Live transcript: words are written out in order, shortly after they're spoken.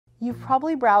You've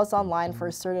probably browsed online for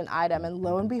a certain item and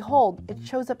lo and behold, it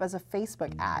shows up as a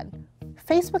Facebook ad.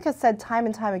 Facebook has said time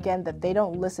and time again that they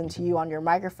don't listen to you on your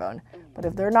microphone, but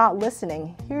if they're not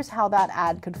listening, here's how that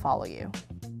ad could follow you.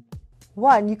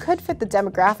 1. You could fit the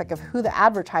demographic of who the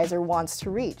advertiser wants to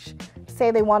reach.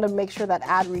 Say they want to make sure that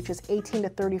ad reaches 18 to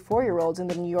 34-year-olds in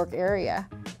the New York area.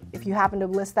 If you happen to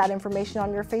list that information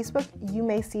on your Facebook, you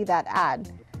may see that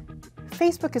ad.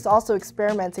 Facebook is also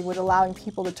experimenting with allowing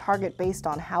people to target based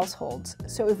on households.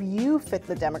 So if you fit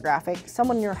the demographic,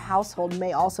 someone in your household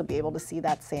may also be able to see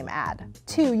that same ad.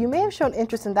 2. You may have shown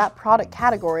interest in that product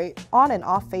category on and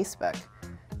off Facebook.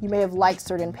 You may have liked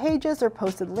certain pages or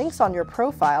posted links on your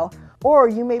profile, or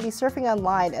you may be surfing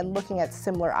online and looking at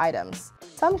similar items.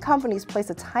 Some companies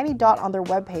place a tiny dot on their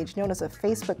webpage known as a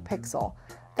Facebook pixel.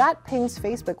 That pings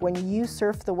Facebook when you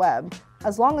surf the web,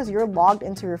 as long as you're logged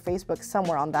into your Facebook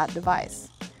somewhere on that device.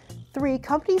 3.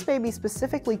 Companies may be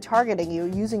specifically targeting you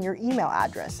using your email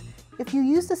address. If you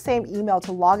use the same email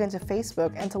to log into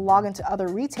Facebook and to log into other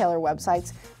retailer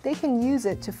websites, they can use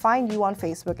it to find you on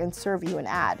Facebook and serve you an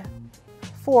ad.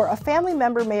 4. A family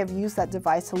member may have used that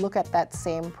device to look at that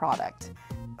same product.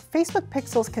 Facebook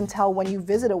pixels can tell when you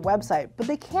visit a website, but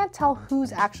they can't tell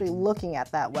who's actually looking at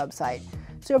that website.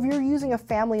 So if you're using a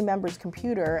family member's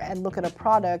computer and look at a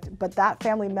product, but that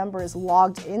family member is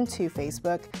logged into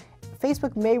Facebook,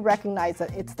 Facebook may recognize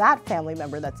that it's that family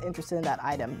member that's interested in that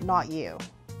item, not you.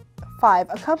 5.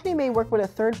 A company may work with a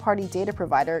third-party data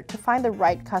provider to find the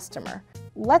right customer.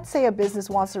 Let's say a business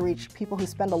wants to reach people who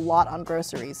spend a lot on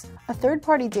groceries. A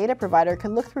third-party data provider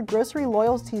can look through grocery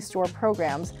loyalty store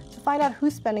programs to find out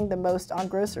who's spending the most on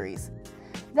groceries.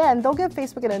 Then they'll give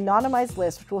Facebook an anonymized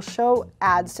list which will show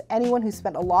ads to anyone who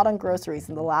spent a lot on groceries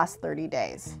in the last 30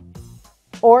 days.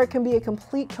 Or it can be a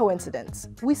complete coincidence.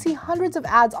 We see hundreds of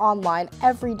ads online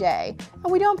every day,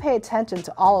 and we don't pay attention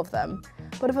to all of them.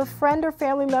 But if a friend or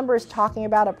family member is talking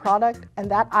about a product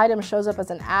and that item shows up as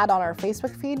an ad on our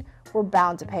Facebook feed, we're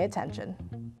bound to pay attention.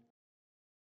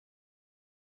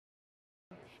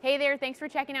 Hey there, thanks for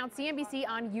checking out CNBC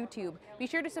on YouTube. Be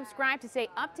sure to subscribe to stay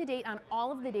up to date on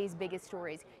all of the day's biggest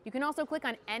stories. You can also click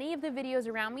on any of the videos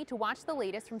around me to watch the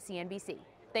latest from CNBC.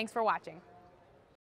 Thanks for watching.